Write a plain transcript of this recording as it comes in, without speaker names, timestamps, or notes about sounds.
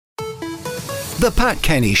The Pat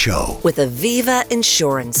Kenny Show with Aviva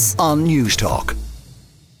Insurance on News Talk.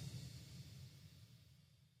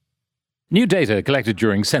 New data collected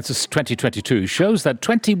during Census 2022 shows that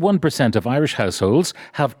 21% of Irish households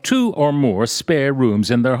have 2 or more spare rooms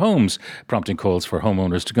in their homes, prompting calls for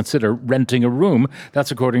homeowners to consider renting a room.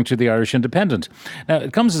 That's according to the Irish Independent. Now,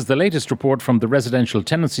 it comes as the latest report from the Residential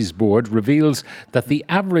Tenancies Board reveals that the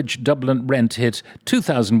average Dublin rent hit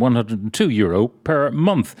 €2,102 per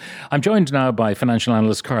month. I'm joined now by financial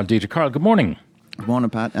analyst Karl Deeter. Karl, good morning. Good morning,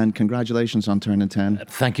 Pat, and congratulations on turning 10.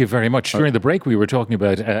 Thank you very much. During the break, we were talking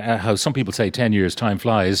about how some people say 10 years, time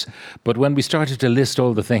flies. But when we started to list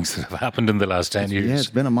all the things that have happened in the last 10 years. Yeah, it's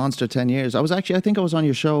been a monster 10 years. I think I was on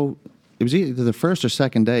your show. It was either the first or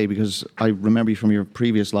second day, because I remember you from your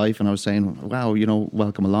previous life, and I was saying, wow,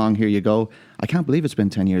 welcome along, here you go. I can't believe it's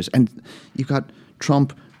been 10 years. And you've got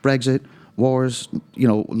Trump, Brexit, wars,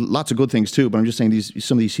 lots of good things too, but I'm just saying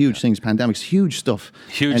some of these huge things, pandemics, huge stuff.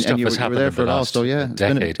 Huge stuff has happened in the last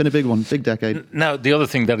decade. It's been a big one, big decade. Now, the other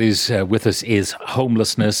thing that is with us is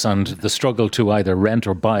homelessness and the struggle to either rent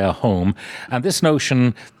or buy a home. And this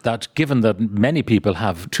notion that given that many people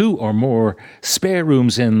have 2 or more spare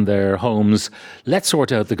rooms in their homes, let's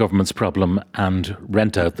sort out the government's problem and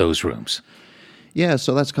rent out those rooms. Yeah,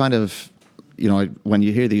 so that's kind of... when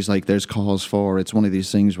you hear these, there's calls for, it's one of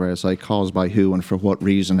these things where it's calls by who and for what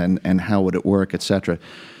reason and how would it work, etc.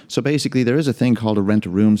 So basically there is a thing called a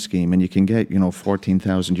rent-a-room scheme, and you can get,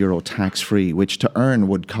 €14,000 tax-free, which to earn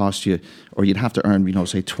would cost you, or you'd have to earn,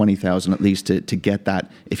 say 20,000 at least to get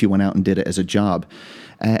that if you went out and did it as a job.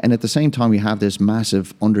 And at the same time, we have this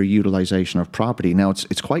massive underutilization of property. Now,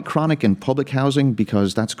 it's quite chronic in public housing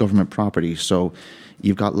because that's government property. So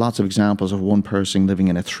you've got lots of examples of one person living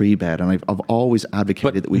in a 3-bed, and I've always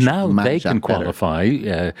advocated that we should manage that better. But now they can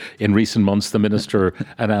qualify. In recent months, the minister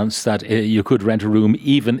announced that you could rent a room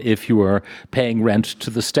even if you are paying rent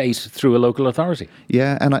to the state through a local authority.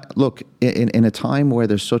 Yeah, and look, in a time where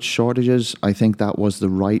there's such shortages, I think that was the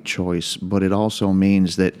right choice, but it also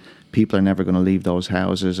means that people are never going to leave those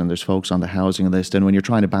houses, and there's folks on the housing list. And when you're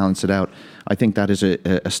trying to balance it out, I think that is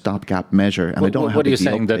a stopgap measure. And I don't know how what are you big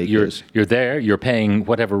the saying, that you're there, you're paying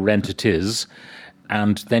whatever rent it is,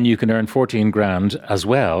 and then you can earn 14 grand as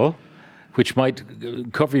well, which might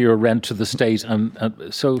cover your rent to the state, and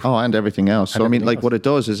everything else. So what it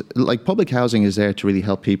does is, public housing is there to really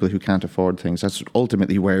help people who can't afford things. That's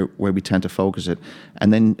ultimately where we tend to focus it.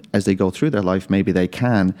 And then as they go through their life, maybe they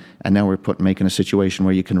can, and now we're making a situation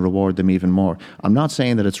where you can reward them even more. I'm not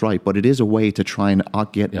saying that it's right, but it is a way to try and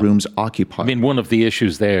get rooms occupied. I mean, one of the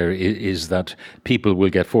issues there is that people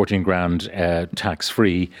will get 14 grand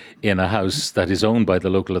tax-free in a house that is owned by the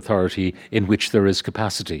local authority in which there is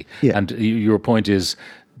capacity. Yeah. And your point is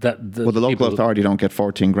that the local authority don't get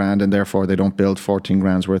 14 grand, and therefore they don't build 14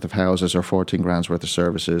 grand's worth of houses or 14 grand's worth of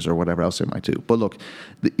services or whatever else they might do. But look,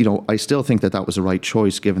 I still think that was the right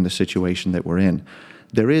choice given the situation that we're in.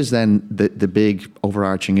 There is then the big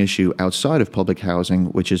overarching issue outside of public housing,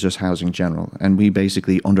 which is just housing general. And we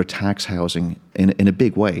basically undertax housing in a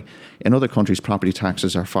big way. In other countries, property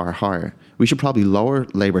taxes are far higher. We should probably lower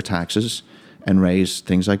labour taxes and raise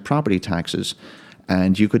things like property taxes.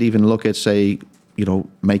 And you could even look at, say,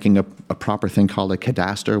 making a proper thing called a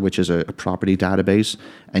cadastre, which is a property database,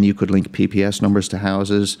 and you could link PPS numbers to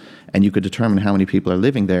houses, and you could determine how many people are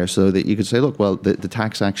living there, so that you could say, look, well, the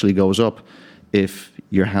tax actually goes up if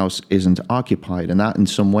your house isn't occupied. And that in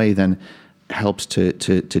some way then helps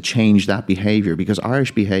to change that behaviour, because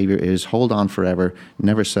Irish behaviour is hold on forever,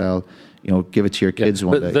 never sell, give it to your kids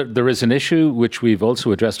one day. There is an issue which we've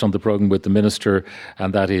also addressed on the programme with the Minister,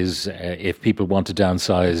 and that is if people want to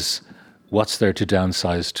downsize, what's there to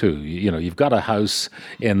downsize to? You've got a house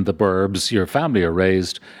in the burbs, your family are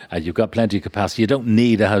raised, you've got plenty of capacity, you don't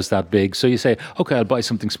need a house that big, so you say, okay, I'll buy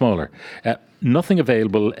something smaller. Nothing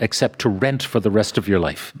available except to rent for the rest of your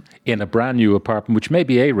life in a brand new apartment, which may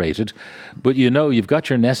be A-rated, but you've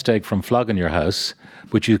got your nest egg from flogging your house,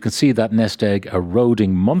 but you can see that nest egg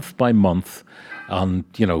eroding month by month on,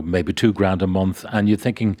 maybe 2 grand a month, and you're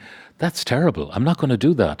thinking, that's terrible, I'm not going to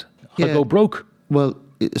do that. I'll go broke. Well,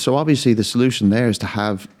 so obviously the solution there is to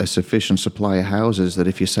have a sufficient supply of houses that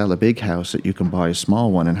if you sell a big house that you can buy a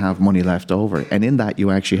small one and have money left over. And in that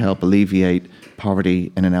you actually help alleviate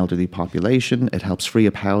poverty in an elderly population. It helps free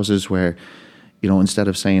up houses where, instead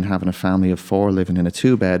of saying having a family of 4 living in a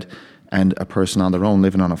 2-bed and a person on their own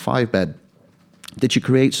living on a 5-bed, that you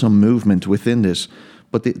create some movement within this.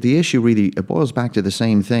 But the issue really, it boils back to the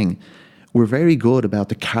same thing. We're very good about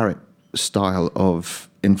the carrot style of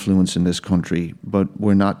influence in this country, but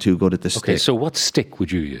we're not too good at the stick. Okay, so what stick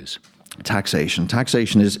would you use? Taxation.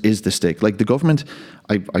 Taxation is the stick. Like the government,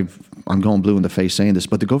 I'm going blue in the face saying this,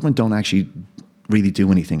 but the government don't actually really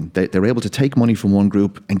do anything. They're able to take money from one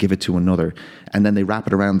group and give it to another, and then they wrap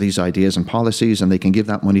it around these ideas and policies, and they can give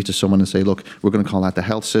that money to someone and say, look, we're going to call that the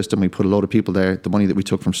health system. We put a load of people there. The money that we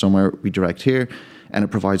took from somewhere, we direct here, and it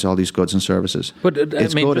provides all these goods and services. But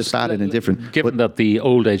it's good, it's bad, and indifferent. Given that the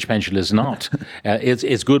old age pension is not,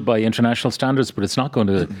 it's good by international standards, but it's not going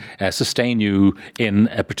to sustain you in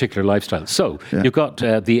a particular lifestyle. So you've got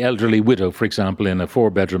the elderly widow, for example, in a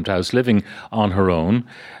 4-bedroomed house living on her own,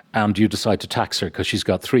 and you decide to tax her because she's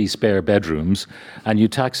got 3 spare bedrooms, and you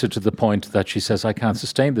tax her to the point that she says, I can't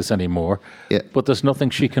sustain this anymore, but there's nothing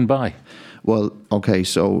she can buy. Well, okay,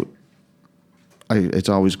 so it's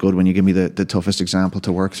always good when you give me the toughest example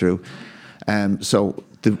to work through. So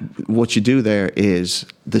what you do there is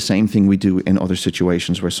the same thing we do in other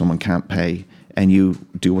situations where someone can't pay, and you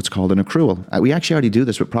do what's called an accrual. We actually already do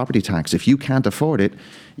this with property tax. If you can't afford it,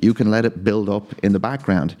 you can let it build up in the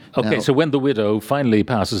background. Okay, so when the widow finally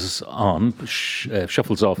passes on,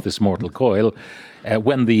 shuffles off this mortal coil,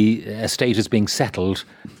 when the estate is being settled,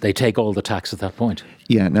 they take all the tax at that point.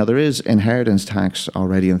 Yeah, now there is inheritance tax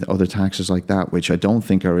already and other taxes like that, which I don't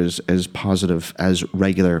think are as positive as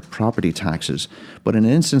regular property taxes. But in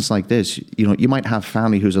an instance like this, you might have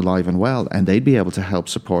family who's alive and well, and they'd be able to help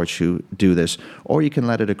support you do this. Or you can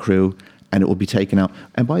let it accrue, and it will be taken out.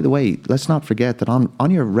 And by the way, let's not forget that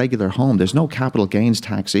on your regular home, there's no capital gains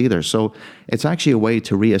tax either. So it's actually a way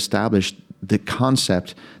to reestablish the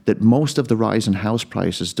concept that most of the rise in house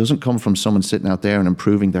prices doesn't come from someone sitting out there and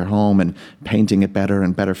improving their home and painting it better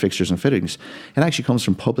and better fixtures and fittings. It actually comes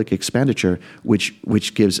from public expenditure,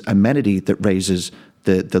 which gives amenity that raises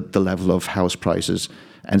the level of house prices.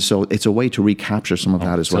 And so it's a way to recapture some of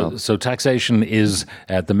that as well. So taxation is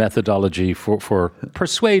the methodology for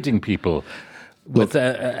persuading people with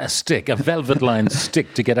a stick, a velvet-lined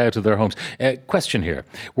stick to get out of their homes. Question here,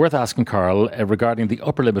 worth asking, Karl, regarding the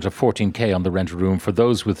upper limit of 14k on the rental room for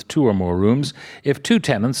those with 2 or more rooms. If 2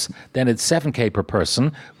 tenants, then it's 7k per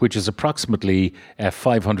person, which is approximately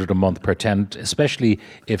 500 a month per tenant, especially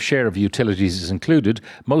if share of utilities is included.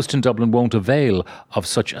 Most in Dublin won't avail of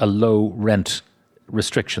such a low rent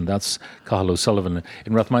restriction. That's Cathal O'Sullivan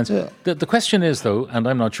in Rathmines. Yeah. The question is, though, and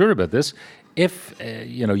I'm not sure about this, if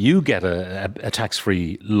you get a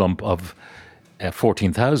tax-free lump of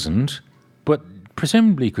 14,000, but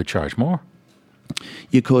presumably you could charge more.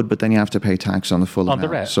 You could, but then you have to pay tax on the full amount.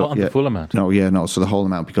 The full amount? No. So the whole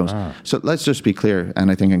amount becomes... So let's just be clear,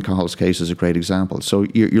 and I think in Cahill's case is a great example. So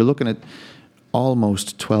you're looking at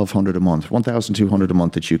almost 1,200 a month, 1,200 a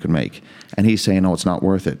month that you can make. And he's saying, no, it's not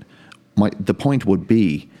worth it. The point would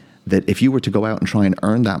be that if you were to go out and try and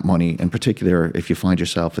earn that money, in particular, if you find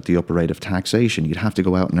yourself at the upper rate of taxation, you'd have to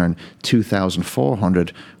go out and earn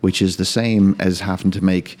 2,400, which is the same as having to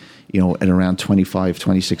make, at around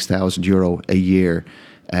 26,000 euro a year,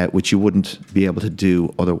 which you wouldn't be able to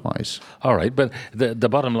do otherwise. All right, but the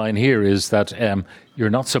bottom line here is that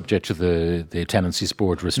you're not subject to the Tenancies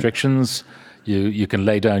Board restrictions. You can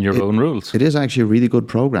lay down your own rules. It is actually a really good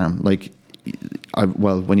program.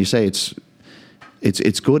 When you say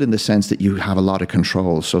it's good in the sense that you have a lot of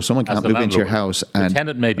control. So someone can't move into your house. And the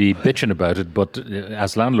tenant may be bitching about it, but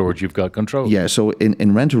as landlord, you've got control. Yeah, so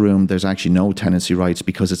in rent-a-room, there's actually no tenancy rights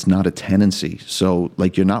because it's not a tenancy. So,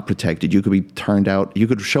 you're not protected. You could be turned out. You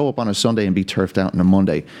could show up on a Sunday and be turfed out on a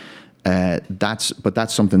Monday. That's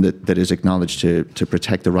something that is acknowledged to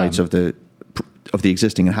protect the rights of the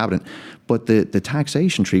existing inhabitant. But the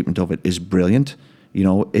taxation treatment of it is brilliant.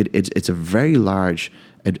 It's a very large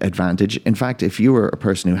advantage. In fact, if you were a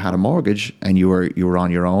person who had a mortgage and you were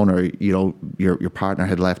on your own, or your partner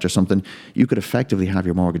had left or something, you could effectively have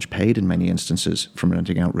your mortgage paid in many instances from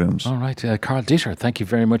renting out rooms. All right, Karl Deeter, thank you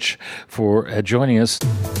very much for joining us.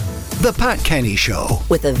 The Pat Kenny Show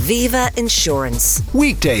with Aviva Insurance.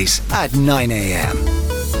 Weekdays at 9 a.m.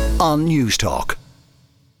 on News Talk.